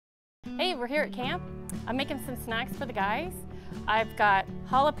we're here at camp. I'm making some snacks for the guys. I've got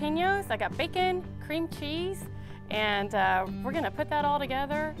jalapenos, I got bacon, cream cheese, and we're gonna put that all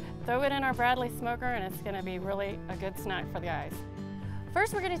together, throw it in our Bradley smoker, and it's gonna be really a good snack for the guys.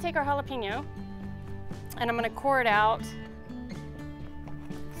 First, we're gonna take our jalapeno, and I'm gonna core it out.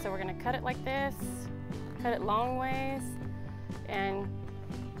 So we're gonna cut it like this, cut it long ways, and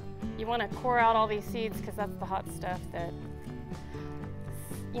you wanna core out all these seeds because that's the hot stuff that,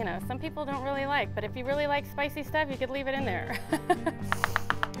 you know, some people don't really like, but if you really like spicy stuff, you could leave it in there.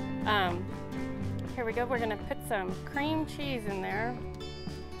 Here we go, we're gonna put some cream cheese in there.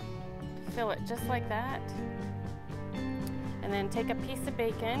 Fill it just like that. And then take a piece of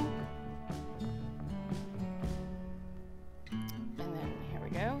bacon. And then here we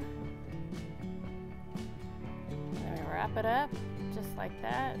go. And then we wrap it up just like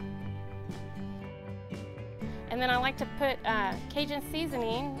that. And then I like to put Cajun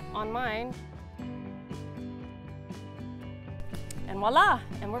seasoning on mine. And voila,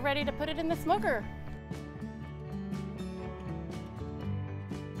 and we're ready to put it in the smoker.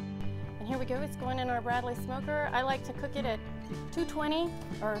 And here we go, it's going in our Bradley smoker. I like to cook it at 220,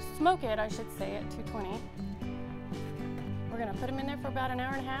 or smoke it, I should say, at 220. We're gonna put them in there for about an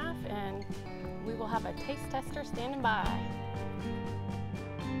hour and a half, and we will have a taste tester standing by.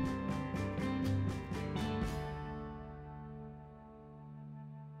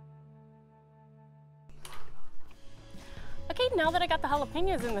 Okay, now that I got the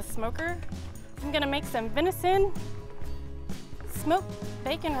jalapenos in the smoker, I'm gonna make some venison, smoked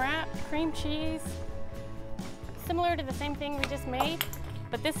bacon wrap, cream cheese, similar to the same thing we just made,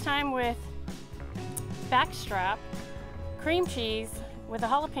 but this time with backstrap, cream cheese with a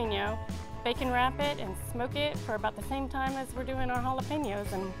jalapeno, bacon wrap it and smoke it for about the same time as we're doing our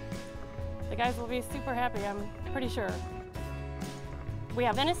jalapenos, and the guys will be super happy, I'm pretty sure. We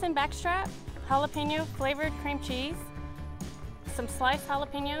have venison backstrap, jalapeno flavored cream cheese, some sliced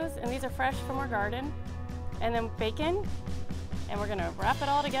jalapenos, and these are fresh from our garden, and then bacon, and we're gonna wrap it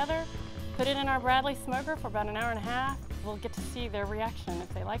all together, put it in our Bradley smoker for about an hour and a half. We'll get to see their reaction,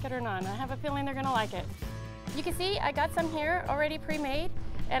 if they like it or not, and I have a feeling they're gonna like it. You can see I got some here already pre-made,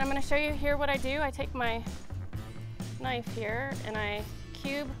 and I'm gonna show you here what I do. I take my knife here, and I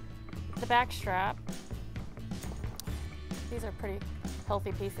cube the backstrap. These are pretty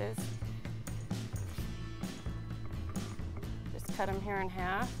healthy pieces. Cut them here in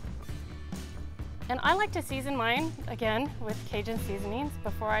half. And I like to season mine, again, with Cajun seasonings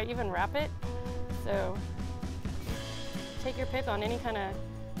before I even wrap it. So take your pick on any kind of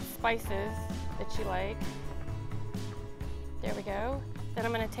spices that you like. There we go. Then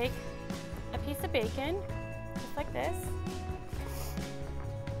I'm gonna take a piece of bacon, just like this.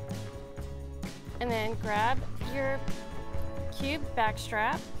 And then grab your cube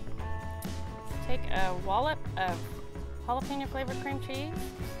backstrap, take a wallop of jalapeno flavored cream cheese.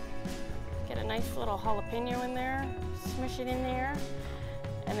 Get a nice little jalapeno in there, smush it in there,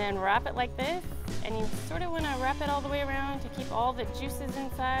 and then wrap it like this. And you sort of want to wrap it all the way around to keep all the juices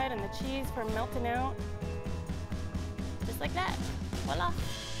inside and the cheese from melting out. Just like that. Voila.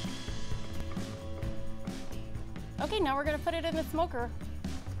 Okay, now we're going to put it in the smoker.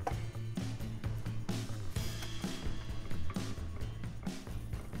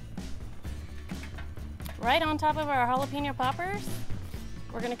 Right on top of our jalapeno poppers.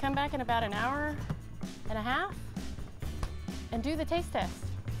 We're gonna come back in about an hour and a half and do the taste test.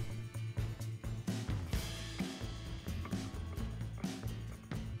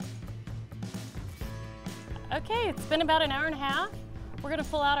 Okay, it's been about an hour and a half. We're gonna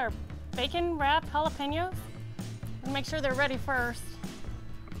pull out our bacon wrapped jalapenos and make sure they're ready first.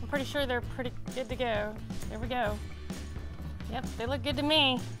 I'm pretty sure they're pretty good to go. There we go. Yep, they look good to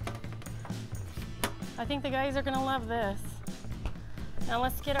me. I think the guys are gonna love this. Now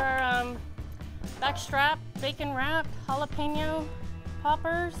let's get our backstrap, bacon wrap, jalapeno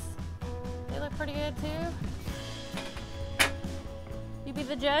poppers. They look pretty good too. You be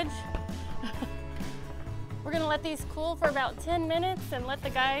the judge. We're gonna let these cool for about 10 minutes and let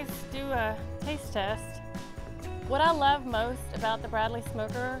the guys do a taste test. What I love most about the Bradley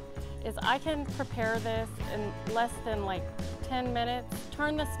smoker is I can prepare this in less than like 10 minutes,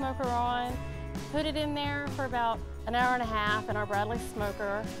 turn the smoker on, put it in there for about an hour and a half in our Bradley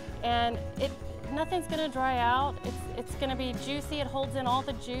smoker, and nothing's gonna dry out. It's gonna be juicy. It holds in all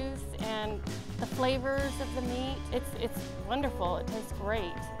the juice and the flavors of the meat. It's wonderful. It tastes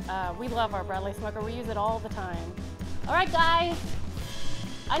great. We love our Bradley smoker. We use it all the time. All right, guys,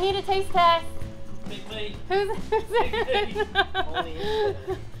 I need a taste test. Me. Who's it?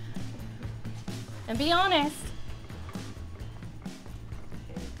 And be honest.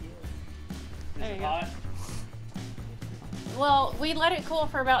 There you go. Hot? Well, we let it cool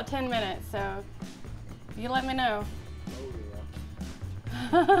for about 10 minutes, so you let me know.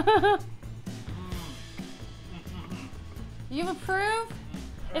 Oh, You approve?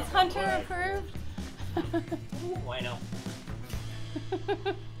 Is Hunter approved? Bueno.